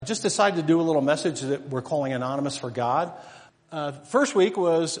just decided to do a little message that we're calling Anonymous for God. First week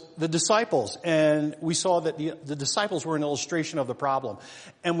was the disciples, and we saw that the disciples were an illustration of the problem.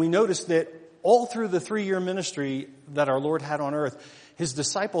 And we noticed that all through the 3-year ministry that our Lord had on earth, his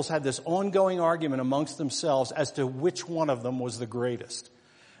disciples had this ongoing argument amongst themselves as to which one of them was the greatest.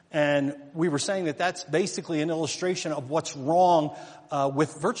 And we were saying that that's basically an illustration of what's wrong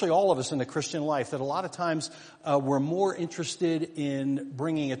with virtually all of us in the Christian life, that a lot of times we're more interested in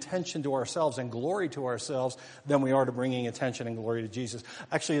bringing attention to ourselves and glory to ourselves than we are to bringing attention and glory to Jesus.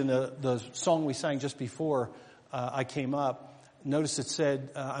 Actually, in the song we sang just before I came up, notice it said,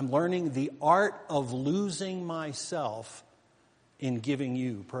 I'm learning the art of losing myself in giving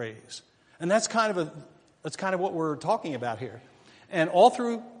you praise. And that's kind of what we're talking about here. And all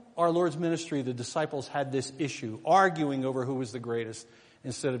through our Lord's ministry, the disciples had this issue, arguing over who was the greatest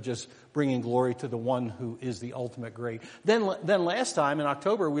instead of just bringing glory to the one who is the ultimate great. Then last time in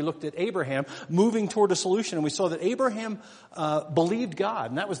October, we looked at Abraham moving toward a solution, and we saw that Abraham believed God,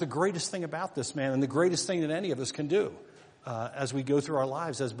 and that was the greatest thing about this man and the greatest thing that any of us can do as we go through our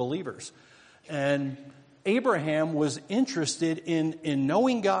lives as believers. And Abraham was interested in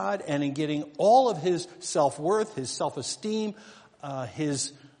knowing God and in getting all of his self-worth, his self-esteem,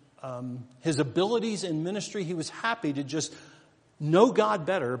 his abilities in ministry. He was happy to just know God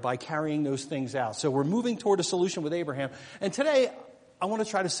better by carrying those things out. So we're moving toward a solution with Abraham. And today, I want to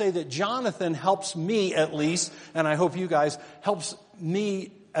try to say that Jonathan helps me at least, and I hope you guys, helps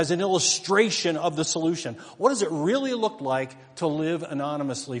me as an illustration of the solution. What does it really look like to live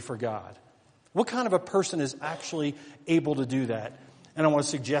anonymously for God? What kind of a person is actually able to do that? And I want to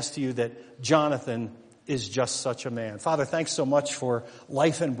suggest to you that Jonathan is just such a man. Father, thanks so much for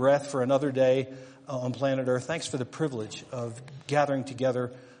life and breath for another day on planet Earth. Thanks for the privilege of gathering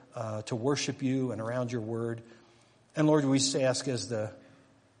together to worship you and around your word. And Lord, we just ask as the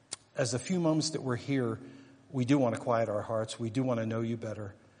few moments that we're here, we do want to quiet our hearts. We do want to know you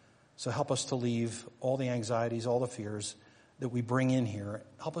better. So help us to leave all the anxieties, all the fears that we bring in here.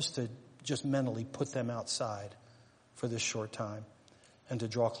 Help us to just mentally put them outside for this short time and to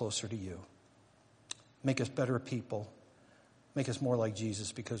draw closer to you. Make us better people. Make us more like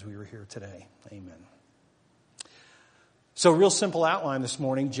Jesus because we were here today. Amen. So real simple outline this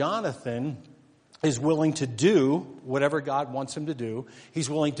morning. Jonathan is willing to do whatever God wants him to do. He's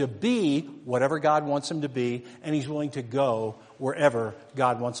willing to be whatever God wants him to be. And he's willing to go wherever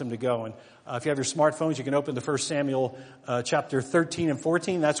God wants him to go. And if you have your smartphones, you can open to 1 Samuel chapter 13 and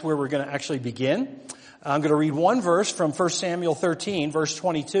 14. That's where we're going to actually begin. I'm going to read one verse from 1 Samuel 13, verse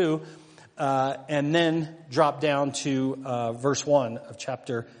 22. And then drop down to verse 1 of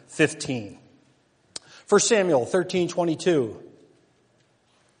chapter 15. 1 Samuel 13:22.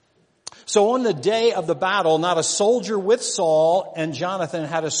 So on the day of the battle, not a soldier with Saul and Jonathan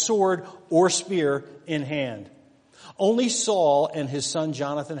had a sword or spear in hand. Only Saul and his son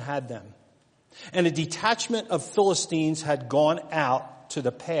Jonathan had them. And a detachment of Philistines had gone out to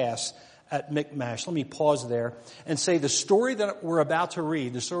the pass at Michmash. Let me pause there and say the story that we're about to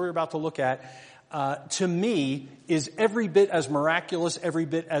read, the story we're about to look at, to me is every bit as miraculous, every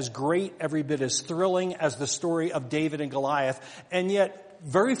bit as great, every bit as thrilling as the story of David and Goliath. And yet,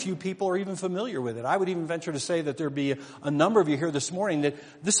 very few people are even familiar with it. I would even venture to say that there'd be a number of you here this morning that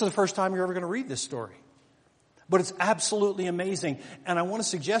this is the first time you're ever going to read this story. But it's absolutely amazing. And I want to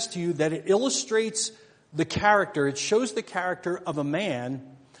suggest to you that it illustrates the character, it shows the character of a man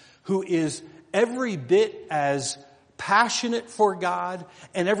who is every bit as passionate for God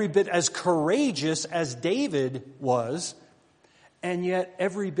and every bit as courageous as David was, and yet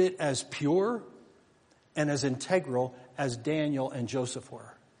every bit as pure and as integral as Daniel and Joseph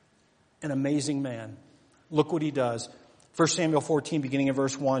were. An amazing man. Look what he does. 1 Samuel 14, beginning in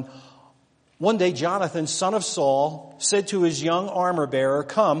verse 1. One day Jonathan, son of Saul, said to his young armor bearer,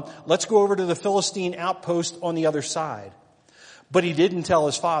 "Come, let's go over to the Philistine outpost on the other side." But he didn't tell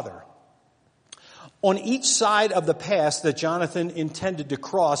his father. On each side of the pass that Jonathan intended to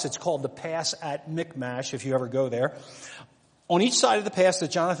cross, it's called the pass at Michmash, if you ever go there. On each side of the pass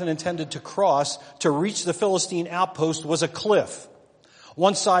that Jonathan intended to cross to reach the Philistine outpost was a cliff.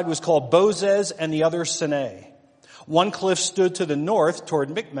 One side was called Bozez and the other Sinai. One cliff stood to the north toward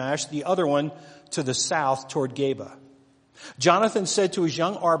Michmash, the other one to the south toward Geba. Jonathan said to his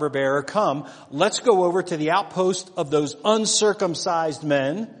young armor bearer, "Come, let's go over to the outpost of those uncircumcised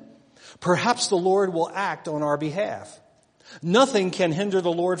men. Perhaps the Lord will act on our behalf. Nothing can hinder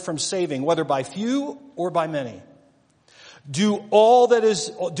the Lord from saving, whether by few or by many. Do all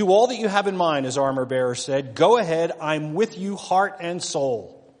that you have in mind," his armor bearer said. "Go ahead, I'm with you heart and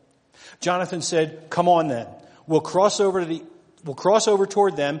soul." Jonathan said, "Come on then. We'll cross over to the We'll cross over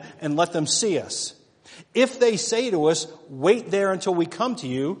toward them and let them see us. If they say to us, wait there until we come to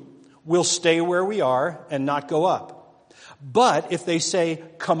you, we'll stay where we are and not go up. But if they say,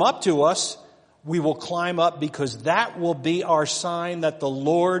 come up to us, we will climb up, because that will be our sign that the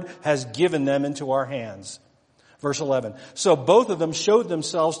Lord has given them into our hands. Verse 11. So both of them showed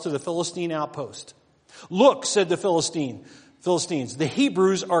themselves to the Philistine outpost. Look, said the Philistines, the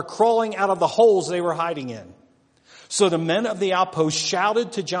Hebrews are crawling out of the holes they were hiding in. So the men of the outpost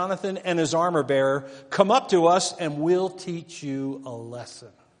shouted to Jonathan and his armor bearer, come up to us and we'll teach you a lesson.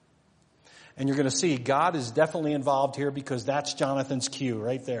 And you're going to see God is definitely involved here, because that's Jonathan's cue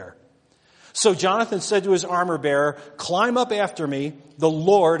right there. So Jonathan said to his armor bearer, climb up after me. The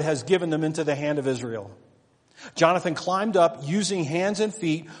Lord has given them into the hand of Israel. Jonathan climbed up using hands and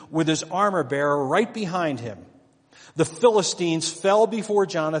feet with his armor bearer right behind him. The Philistines fell before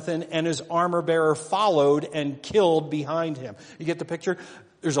Jonathan, and his armor bearer followed and killed behind him. You get the picture?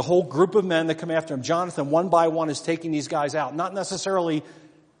 There's a whole group of men that come after him. Jonathan, one by one, is taking these guys out. Not necessarily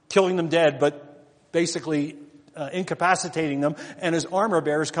killing them dead, but basically incapacitating them, and his armor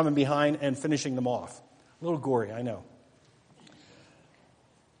bearer is coming behind and finishing them off. A little gory, I know.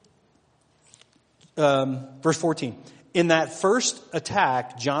 Verse 14. In that first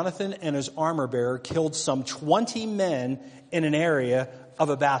attack, Jonathan and his armor bearer killed some 20 men in an area of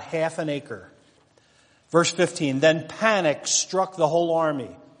about half an acre. Verse 15. Then panic struck the whole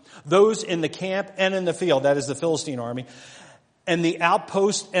army, those in the camp and in the field, that is the Philistine army, and the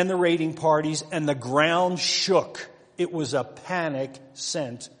outpost and the raiding parties, and the ground shook. It was a panic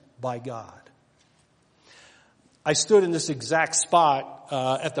sent by God. I stood in this exact spot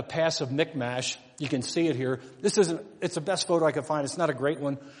at the pass of Michmash. You can see it here. It's the best photo I could find. It's not a great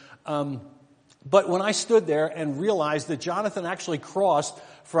one. But when I stood there and realized that Jonathan actually crossed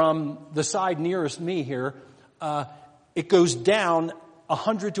from the side nearest me here, it goes down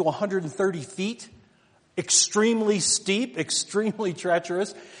 100 to 130 feet. Extremely steep, extremely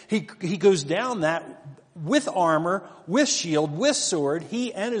treacherous. He goes down that with armor, with shield, with sword.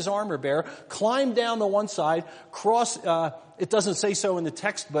 He and his armor bearer climb down the one side, cross, it doesn't say so in the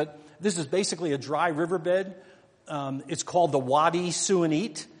text, but this is basically a dry riverbed. It's called the Wadi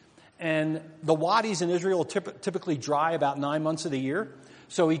Suanit. And the wadis in Israel typically dry about 9 months of the year.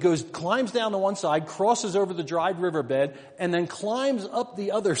 So he climbs down the one side, crosses over the dried riverbed, and then climbs up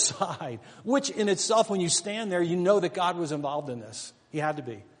the other side, which in itself, when you stand there, you know that God was involved in this. He had to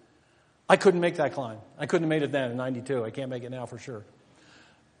be. I couldn't make that climb. I couldn't have made it then in 92. I can't make it now for sure.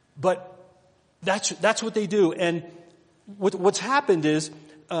 But that's what they do. And what's happened is,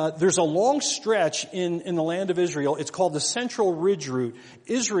 there's a long stretch in the land of Israel. It's called the Central Ridge Route.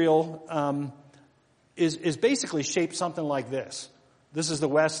 Israel is basically shaped something like this. This is the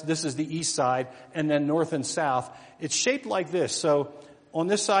west, this is the east side, and then north and south. It's shaped like this. So on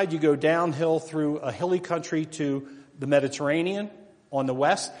this side, you go downhill through a hilly country to the Mediterranean on the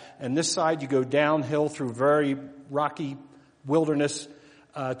west, and this side you go downhill through very rocky wilderness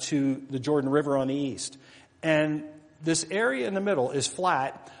to the Jordan River on the east. And this area in the middle is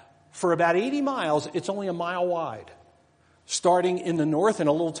flat. For about 80 miles, it's only a mile wide. Starting in the north in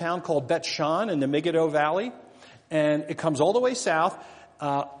a little town called Bet Shan in the Megiddo Valley. And it comes all the way south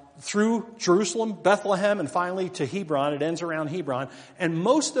through Jerusalem, Bethlehem, and finally to Hebron. It ends around Hebron. And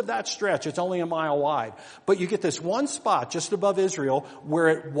most of that stretch, it's only a mile wide. But you get this one spot just above Israel where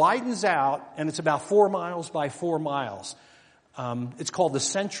it widens out, and it's about 4 miles by 4 miles. It's called the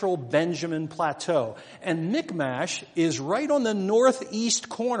Central Benjamin Plateau. And Michmash is right on the northeast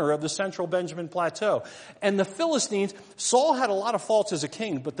corner of the Central Benjamin Plateau. And the Philistines, Saul had a lot of faults as a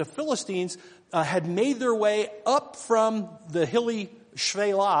king, but the Philistines had made their way up from the hilly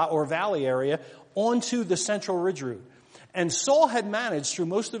Shvelah or valley area onto the Central Ridge Route. And Saul had managed, through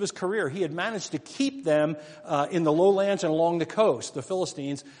most of his career, he had managed to keep them in the lowlands and along the coast, the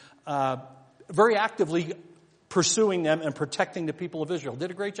Philistines, very actively pursuing them and protecting the people of Israel.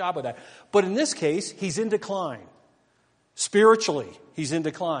 Did a great job of that. But in this case, he's in decline. Spiritually, he's in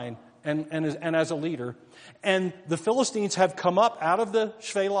decline and as a leader. And the Philistines have come up out of the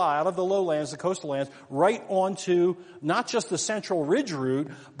Shvelah, out of the lowlands, the coastal lands, right onto not just the Central Ridge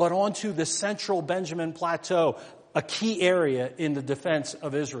Route, but onto the Central Benjamin Plateau, a key area in the defense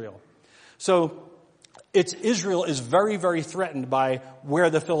of Israel. So Israel is very, very threatened by where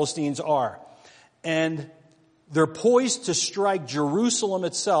the Philistines are. And they're poised to strike Jerusalem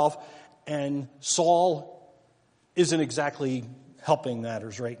itself, and Saul isn't exactly helping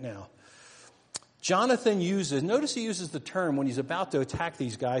matters right now. Jonathan notice he uses the term when he's about to attack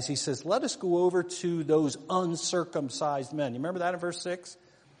these guys. He says, let us go over to those uncircumcised men. You remember that in verse 6?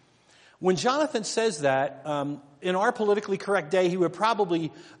 When Jonathan says that, in our politically correct day, he would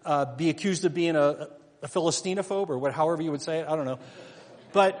probably be accused of being a Philisteinophobe, or however you would say it. I don't know.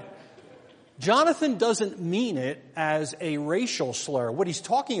 But Jonathan doesn't mean it as a racial slur. What he's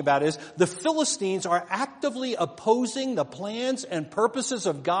talking about is the Philistines are actively opposing the plans and purposes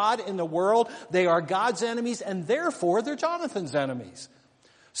of God in the world. They are God's enemies, and therefore they're Jonathan's enemies.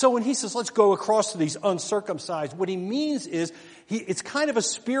 So when he says, let's go across to these uncircumcised, what he means is it's kind of a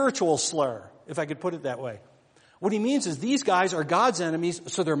spiritual slur, if I could put it that way. What he means is these guys are God's enemies,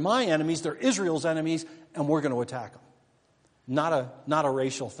 so they're my enemies, they're Israel's enemies, and we're going to attack them. Not a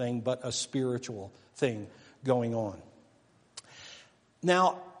racial thing, but a spiritual thing going on.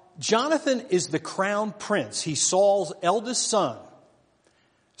 Now, Jonathan is the crown prince. He's Saul's eldest son.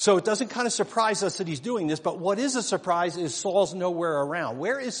 So it doesn't kind of surprise us that he's doing this, but what is a surprise is Saul's nowhere around.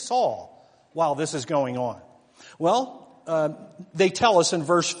 Where is Saul while this is going on? Well, they tell us in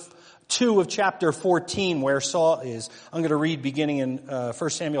verse 2 of chapter 14 where Saul is. I'm going to read beginning in 1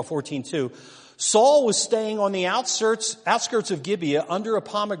 Samuel 14:2. Saul was staying on the outskirts of Gibeah under a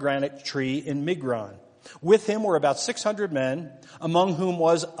pomegranate tree in Migron. With him were about 600 men, among whom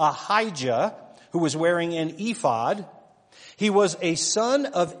was Ahijah, who was wearing an ephod. He was a son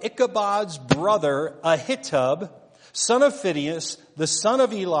of Ichabod's brother, Ahitub, son of Phinehas, the son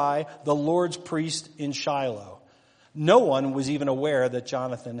of Eli, the Lord's priest in Shiloh. No one was even aware that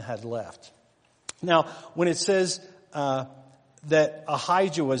Jonathan had left. Now, when it says that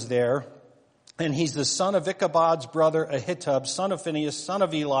Ahijah was there, and he's the son of Ichabod's brother, Ahitub, son of Phinehas, son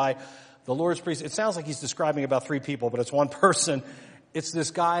of Eli, the Lord's priest. It sounds like he's describing about 3 people, but it's one person. It's this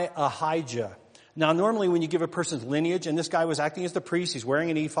guy, Ahijah. Now, normally when you give a person's lineage, and this guy was acting as the priest, he's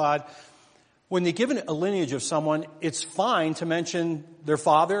wearing an ephod. When they give a lineage of someone, it's fine to mention their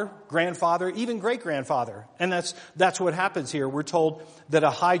father, grandfather, even great-grandfather. And that's what happens here. We're told that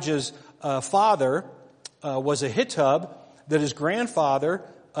Ahijah's father was Ahitub, that his grandfather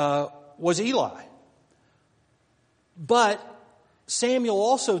was Eli. But Samuel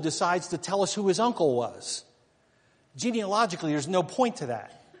also decides to tell us who his uncle was. Genealogically, there's no point to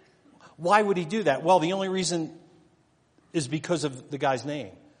that. Why would he do that? Well, the only reason is because of the guy's name,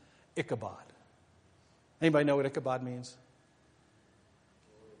 Ichabod. Anybody know what Ichabod means?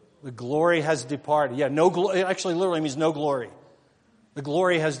 The glory has departed. Yeah, it actually literally means no glory. The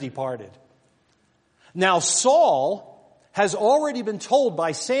glory has departed. Now, Saul has already been told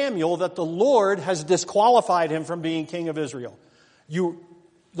by Samuel that the Lord has disqualified him from being king of Israel.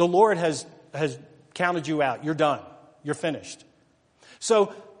 The Lord has counted you out. You're done. You're finished.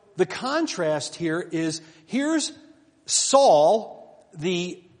 So the contrast here is, here's Saul,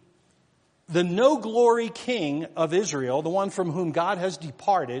 the no-glory king of Israel, the one from whom God has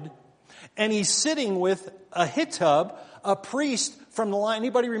departed, and he's sitting with Ahitub, a priest from the line.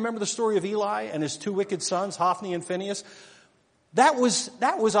 Anybody remember the story of Eli and his 2 wicked sons, Hophni and Phinehas? That was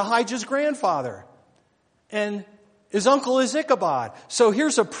Ahijah's grandfather. And his uncle is Ichabod. So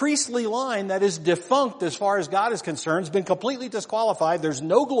here's a priestly line that is defunct as far as God is concerned. It's been completely disqualified. There's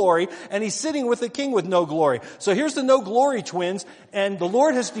no glory. And he's sitting with a king with no glory. So here's the no glory twins. And the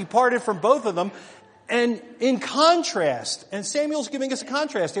Lord has departed from both of them. And in contrast, and Samuel's giving us a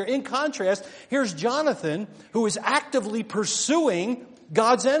contrast here. In contrast, here's Jonathan, who is actively pursuing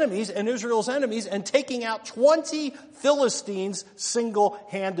God's enemies and Israel's enemies and taking out 20 Philistines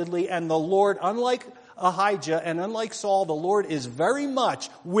single-handedly. And the Lord, unlike Ahijah and unlike Saul, the Lord is very much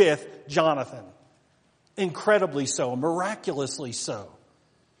with Jonathan. Incredibly so, miraculously so.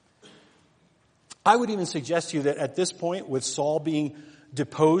 I would even suggest to you that at this point, with Saul being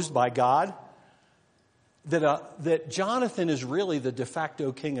deposed by God, that Jonathan is really the de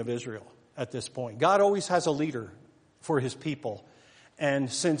facto king of Israel at this point. God always has a leader for his people.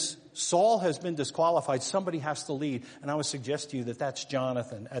 And since Saul has been disqualified, somebody has to lead. And I would suggest to you that that's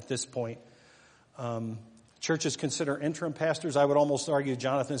Jonathan at this point. Churches consider interim pastors. I would almost argue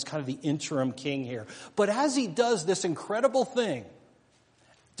Jonathan is kind of the interim king here. But as he does this incredible thing,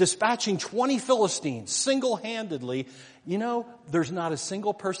 dispatching 20 Philistines single-handedly, there's not a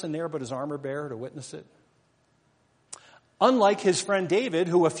single person there but his armor bearer to witness it. Unlike his friend David,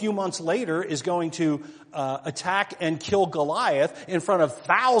 who a few months later is going to attack and kill Goliath in front of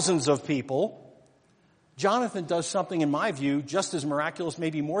thousands of people, Jonathan does something, in my view, just as miraculous,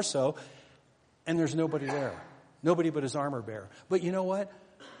 maybe more so, and there's nobody there. Nobody but his armor bearer. But you know what?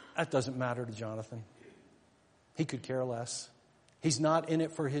 That doesn't matter to Jonathan. He could care less. He's not in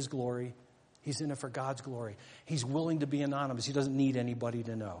it for his glory. He's in it for God's glory. He's willing to be anonymous. He doesn't need anybody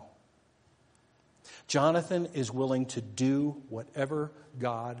to know. Jonathan is willing to do whatever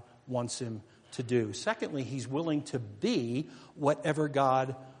God wants him to do. Secondly, he's willing to be whatever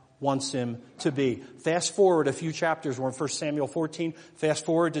God wants him to be. Fast forward a few chapters. We're in 1 Samuel 14. Fast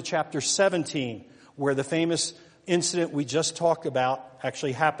forward to chapter 17, where the famous incident we just talked about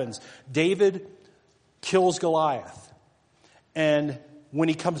actually happens. David kills Goliath. And when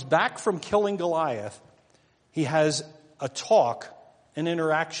he comes back from killing Goliath, he has a talk, an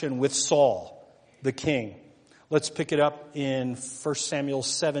interaction with Saul, the king. Let's pick it up in 1 Samuel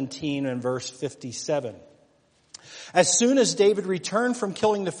 17 and verse 57. As soon as David returned from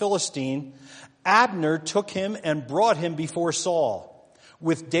killing the Philistine, Abner took him and brought him before Saul,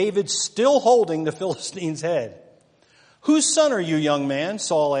 with David still holding the Philistine's head. "Whose son are you, young man?"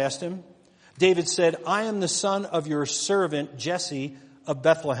 Saul asked him. David said, "I am the son of your servant Jesse of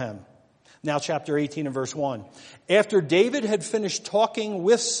Bethlehem." Now chapter 18 and verse 1. After David had finished talking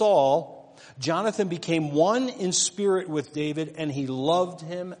with Saul, Jonathan became one in spirit with David, and he loved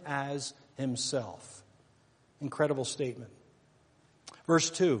him as himself. Incredible statement.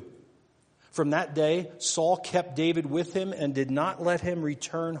 Verse 2. From that day, Saul kept David with him and did not let him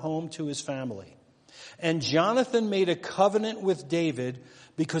return home to his family. And Jonathan made a covenant with David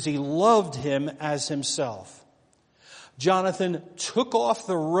because he loved him as himself. Jonathan took off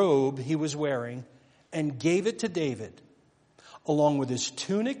the robe he was wearing and gave it to David, along with his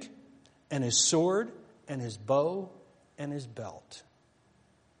tunic and his sword and his bow and his belt.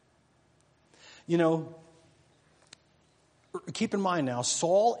 You know, keep in mind now,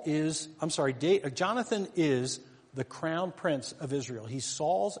 Jonathan is the crown prince of Israel. He's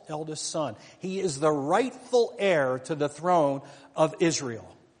Saul's eldest son. He is the rightful heir to the throne of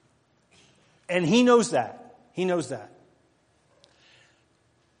Israel. And he knows that. He knows that.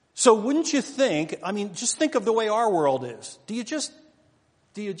 So wouldn't you think, just think of the way our world is. Do you just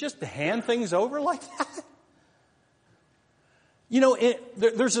hand things over like that? You know,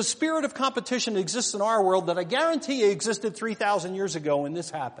 there's a spirit of competition that exists in our world that I guarantee you existed 3,000 years ago when this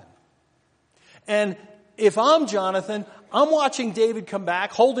happened. And if I'm Jonathan, I'm watching David come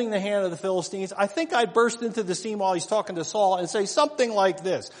back, holding the hand of the Philistines. I think I'd burst into the scene while he's talking to Saul and say something like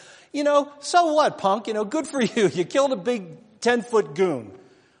this. You know, so what, punk? You know, good for you. You killed a big 10-foot goon.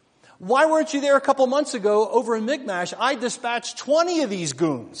 Why weren't you there a couple months ago over in Michmash? I dispatched 20 of these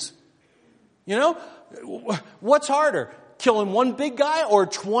goons. You know, what's harder? Killing one big guy or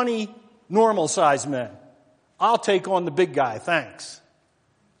 20 normal-sized men? I'll take on the big guy, thanks.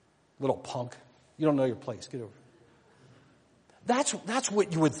 Little punk. You don't know your place. Get over it. That's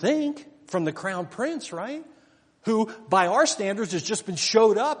what you would think from the crown prince, right? Who, by our standards, has just been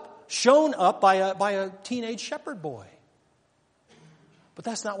shown up by a teenage shepherd boy. But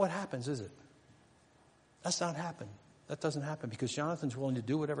that's not what happens, is it? That doesn't happen because Jonathan's willing to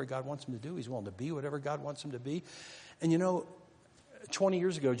do whatever God wants him to do. He's willing to be whatever God wants him to be. And you know, 20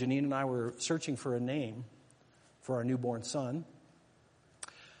 years ago, Janine and I were searching for a name for our newborn son.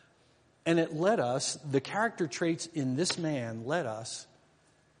 And it led us, the character traits in this man led us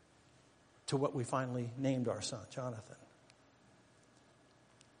to what we finally named our son, Jonathan.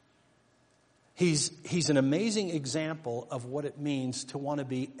 He's an amazing example of what it means to want to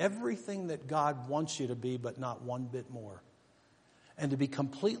be everything that God wants you to be, but not one bit more. And to be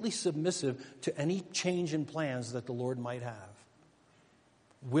completely submissive to any change in plans that the Lord might have.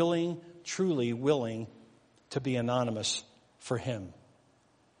 Truly willing to be anonymous for him.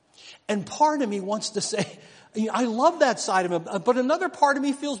 And part of me wants to say, I love that side of him, but another part of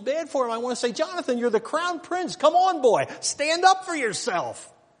me feels bad for him. I want to say, Jonathan, you're the crown prince. Come on, boy. Stand up for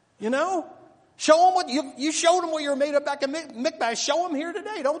yourself. You know? Show him what you showed him what you're made of back in Michmash. Show him here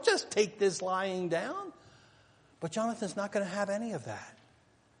today. Don't just take this lying down. But Jonathan's not going to have any of that.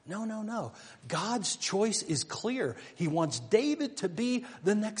 No. God's choice is clear. He wants David to be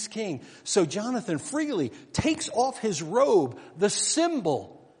the next king. So Jonathan freely takes off his robe, the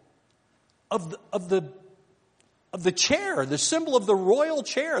symbol of the chair, the symbol of the royal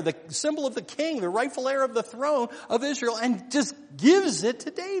chair, the symbol of the king, the rightful heir of the throne of Israel, and just gives it to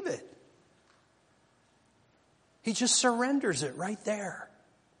David. He just surrenders it right there.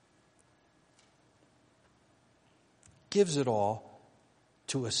 Gives it all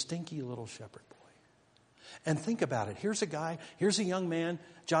to a stinky little shepherd boy. And think about it. Here's a young man,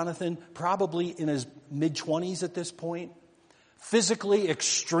 Jonathan, probably in his mid-20s at this point. Physically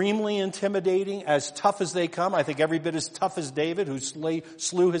extremely intimidating, as tough as they come. I think every bit as tough as David, who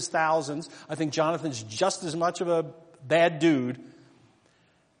slew his thousands. I think Jonathan's just as much of a bad dude.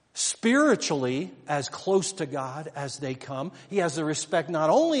 Spiritually, as close to God as they come. He has the respect not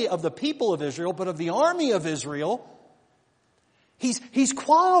only of the people of Israel, but of the army of Israel. He's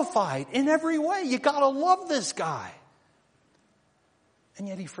qualified in every way. You gotta love this guy. And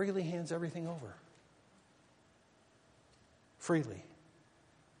yet he freely hands everything over. Freely.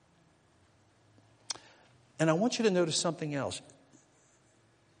 And I want you to notice something else.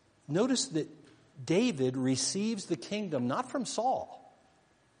 Notice that David receives the kingdom not from Saul,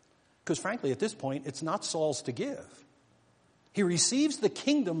 because frankly, at this point, it's not Saul's to give. He receives the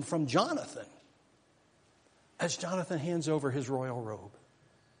kingdom from Jonathan as Jonathan hands over his royal robe.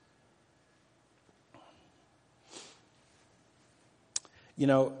 You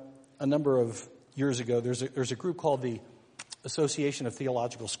know, a number of years ago, there's a group called the Association of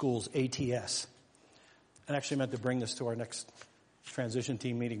Theological Schools, ATS. I actually meant to bring this to our next transition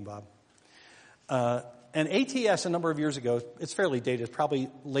team meeting, Bob. And ATS, a number of years ago, it's fairly dated, probably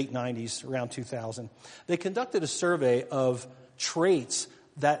late 90s, around 2000, they conducted a survey of traits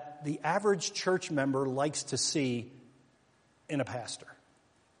that the average church member likes to see in a pastor.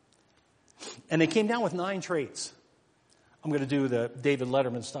 And they came down with 9 traits. I'm going to do the David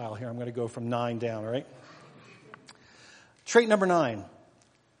Letterman style here. I'm going to go from 9 down, all right? Trait number 9,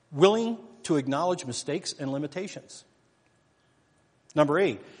 willing to acknowledge mistakes and limitations. Number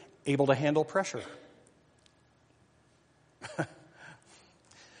 8, able to handle pressure.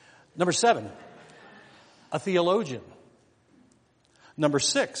 Number 7, a theologian. Number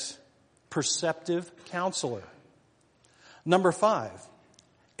 6, perceptive counselor. Number 5,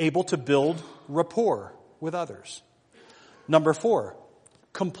 able to build rapport with others. Number 4,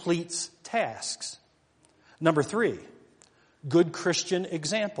 completes tasks. Number 3, good Christian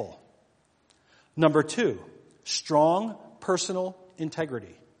example. Number 2, strong personal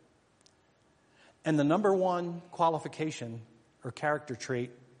integrity. And the number 1 qualification or character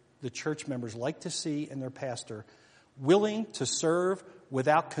trait the church members like to see in their pastor, willing to serve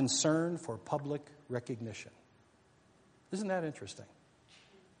without concern for public recognition. Isn't that interesting?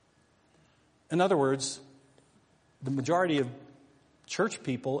 In other words, the majority of church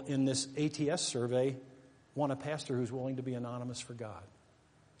people in this ATS survey want a pastor who's willing to be anonymous for God.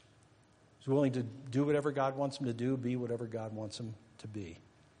 Who's willing to do whatever God wants him to do, be whatever God wants him to be.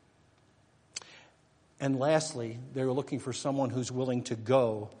 And lastly, they're looking for someone who's willing to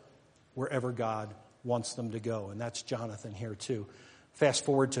go wherever God wants them to go. And that's Jonathan here too. Fast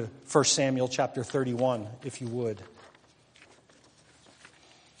forward to 1 Samuel chapter 31, if you would.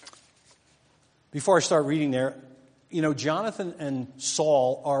 Before I start reading there, you know, Jonathan and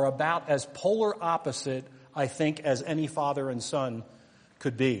Saul are about as polar opposite, I think, as any father and son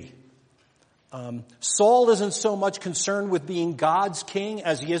could be. Saul isn't so much concerned with being God's king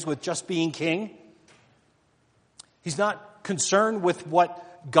as he is with just being king. He's not concerned with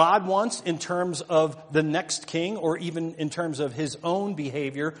what God wants in terms of the next king or even in terms of his own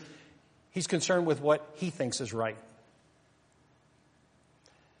behavior. He's concerned with what he thinks is right.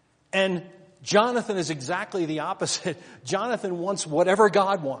 And Jonathan is exactly the opposite. Jonathan wants whatever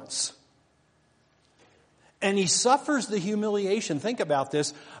God wants. And he suffers the humiliation, think about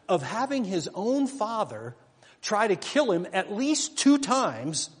this, of having his own father try to kill him at least 2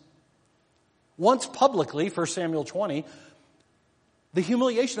 times. Once publicly, 1 Samuel 20, the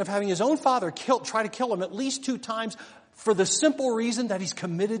humiliation of having his own father try to kill him at least 2 times for the simple reason that he's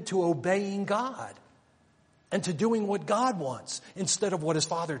committed to obeying God and to doing what God wants instead of what his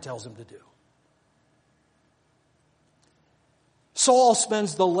father tells him to do. Saul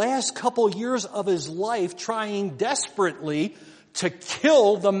spends the last couple years of his life trying desperately to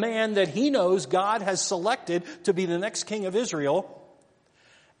kill the man that he knows God has selected to be the next king of Israel.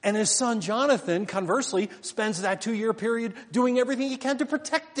 And his son Jonathan, conversely, spends that 2-year period doing everything he can to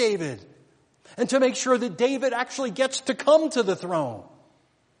protect David and to make sure that David actually gets to come to the throne.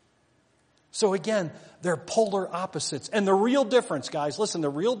 So again, they're polar opposites. And the real difference, guys, listen, the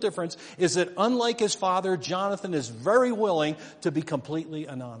real difference is that unlike his father, Jonathan is very willing to be completely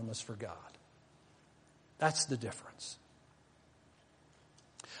anonymous for God. That's the difference.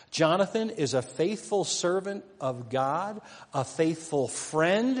 Jonathan is a faithful servant of God, a faithful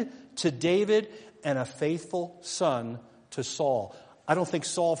friend to David, and a faithful son to Saul. I don't think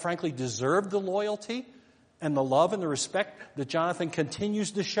Saul, frankly, deserved the loyalty and the love and the respect that Jonathan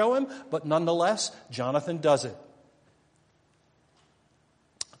continues to show him, but nonetheless, Jonathan does it.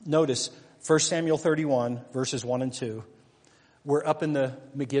 Notice 1 Samuel 31, verses 1 and 2. We're up in the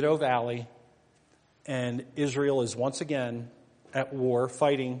Megiddo Valley, and Israel is once again at war,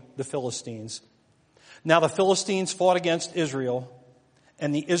 fighting the Philistines. Now the Philistines fought against Israel,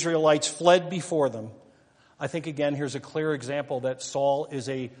 and the Israelites fled before them. I think, again, here's a clear example that Saul is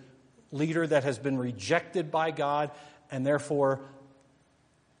a leader that has been rejected by God, and therefore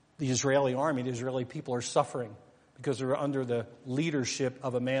the Israeli army, the Israeli people are suffering because they're under the leadership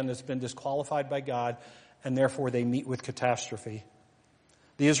of a man that's been disqualified by God, and therefore they meet with catastrophe.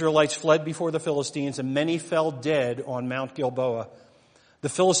 The Israelites fled before the Philistines, and many fell dead on Mount Gilboa. The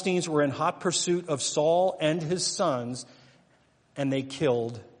Philistines were in hot pursuit of Saul and his sons, and they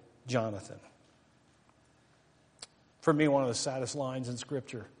killed Jonathan. For me, one of the saddest lines in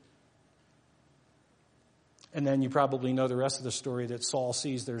Scripture. And then you probably know the rest of the story, that Saul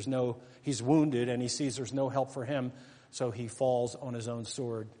sees he's wounded, and he sees there's no help for him, so he falls on his own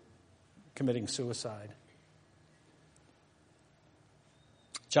sword, committing suicide.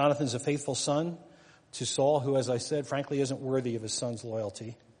 Jonathan's a faithful son to Saul, who, as I said, frankly isn't worthy of his son's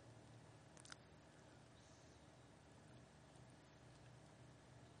loyalty.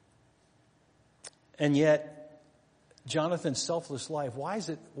 And yet, Jonathan's selfless life, why is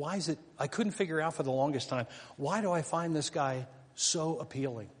it, I couldn't figure out for the longest time, why do I find this guy so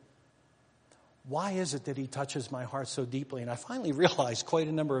appealing? Why is it that he touches my heart so deeply? And I finally realized quite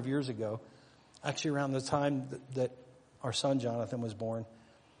a number of years ago, actually around the time that our son Jonathan was born,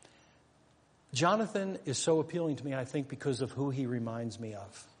 Jonathan is so appealing to me, I think, because of who he reminds me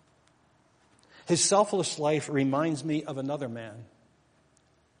of. His selfless life reminds me of another man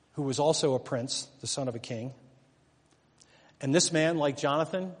who was also a prince, the son of a king. And this man, like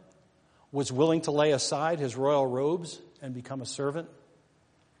Jonathan, was willing to lay aside his royal robes and become a servant.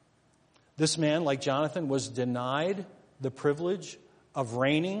 This man, like Jonathan, was denied the privilege of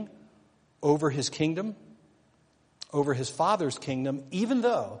reigning over his kingdom, over his father's kingdom, even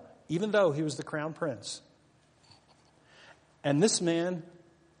though he was the crown prince. And this man,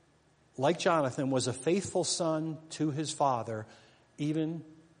 like Jonathan, was a faithful son to his father, even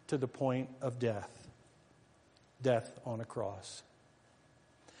to the point of death on a cross.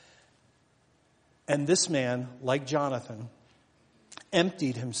 And this man, like Jonathan,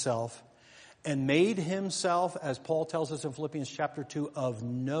 emptied himself and made himself, as Paul tells us in Philippians chapter 2, of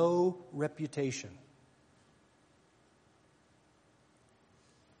no reputation.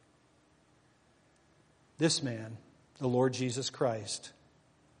 This man, the Lord Jesus Christ,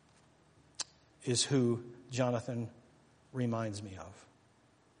 is who Jonathan reminds me of.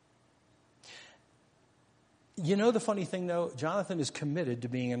 You know the funny thing, though? Jonathan is committed to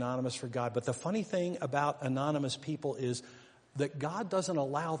being anonymous for God. But the funny thing about anonymous people is that God doesn't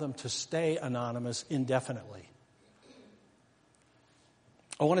allow them to stay anonymous indefinitely.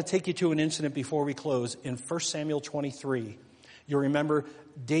 I want to take you to an incident before we close in 1 Samuel 23. You'll remember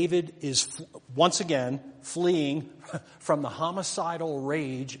David is once again fleeing from the homicidal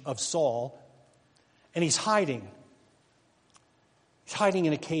rage of Saul, and he's hiding. He's hiding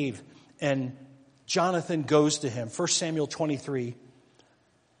in a cave, and Jonathan goes to him. 1 Samuel 23,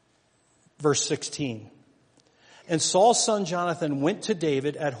 verse 16. And Saul's son Jonathan went to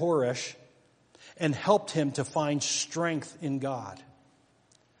David at Horesh and helped him to find strength in God.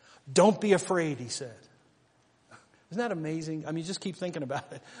 Don't be afraid, he said. Isn't that amazing? I mean, just keep thinking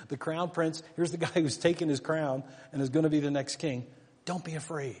about it. The crown prince, here's the guy who's taken his crown and is going to be the next king. Don't be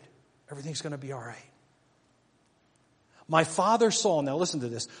afraid. Everything's going to be all right. My father Saul, now listen to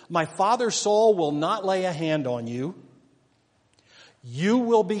this. My father Saul will not lay a hand on you. You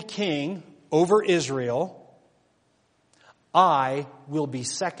will be king over Israel. I will be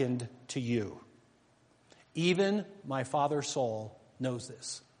second to you. Even my father Saul knows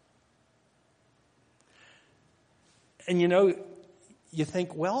this. And you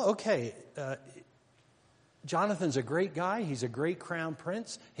think, well, okay, Jonathan's a great guy. He's a great crown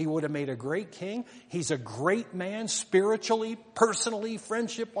prince. He would have made a great king. He's a great man spiritually, personally,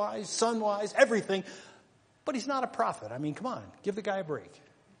 friendship-wise, son-wise, everything. But he's not a prophet. I mean, come on, give the guy a break.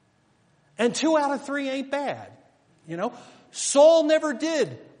 And 2 out of 3 ain't bad. Saul never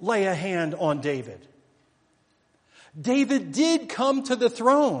did lay a hand on David. David did come to the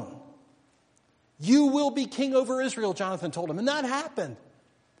throne. You will be king over Israel, Jonathan told him. And that happened.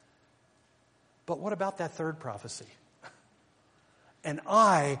 But what about that third prophecy? And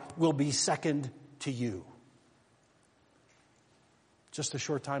I will be second to you. Just a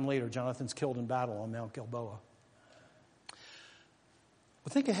short time later, Jonathan's killed in battle on Mount Gilboa. Well,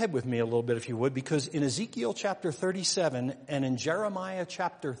 think ahead with me a little bit, if you would, because in Ezekiel chapter 37 and in Jeremiah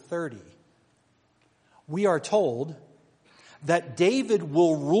chapter 30, we are told that David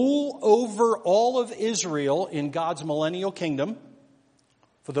will rule over all of Israel in God's millennial kingdom.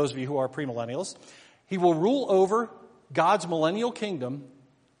 For those of you who are premillennials, he will rule over God's millennial kingdom.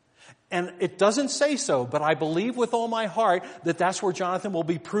 And it doesn't say so, but I believe with all my heart that that's where Jonathan will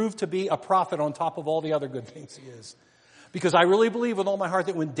be proved to be a prophet on top of all the other good things he is. Because I really believe with all my heart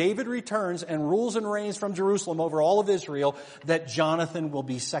that when David returns and rules and reigns from Jerusalem over all of Israel, that Jonathan will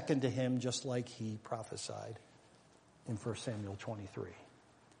be second to him, just like he prophesied in 1 Samuel 23.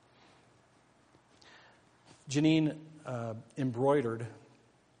 Janine embroidered,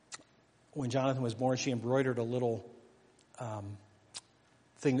 when Jonathan was born, she embroidered a little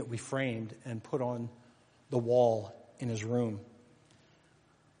thing that we framed and put on the wall in his room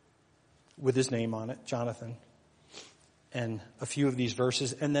with his name on it, Jonathan, and a few of these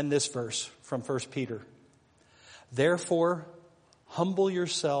verses, and then this verse from 1 Peter. Therefore, humble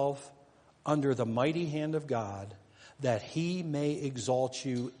yourself under the mighty hand of God, that he may exalt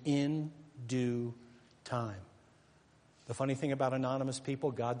you in due time. The funny thing about anonymous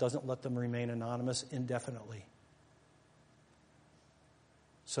people, God doesn't let them remain anonymous indefinitely.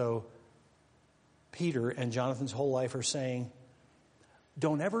 So Peter and Jonathan's whole life are saying,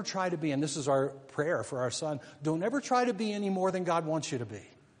 don't ever try to be, and this is our prayer for our son, don't ever try to be any more than God wants you to be.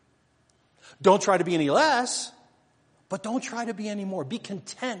 Don't try to be any less, but don't try to be any more. Be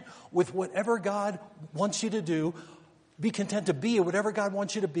content with whatever God wants you to do. Be content to be whatever God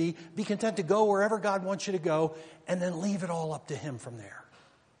wants you to be. Be content to go wherever God wants you to go, and then leave it all up to him from there.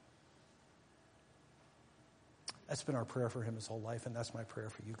 That's been our prayer for him his whole life, and that's my prayer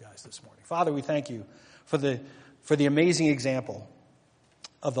for you guys this morning. Father, we thank you for the amazing example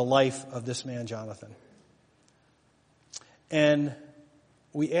of the life of this man, Jonathan. And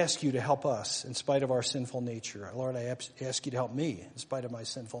we ask you to help us in spite of our sinful nature. Lord, I ask you to help me in spite of my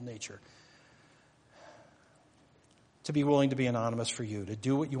sinful nature, to be willing to be anonymous for you, to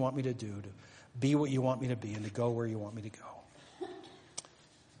do what you want me to do, to be what you want me to be, and to go where you want me to go.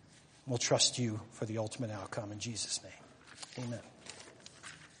 We'll trust you for the ultimate outcome in Jesus' name. Amen.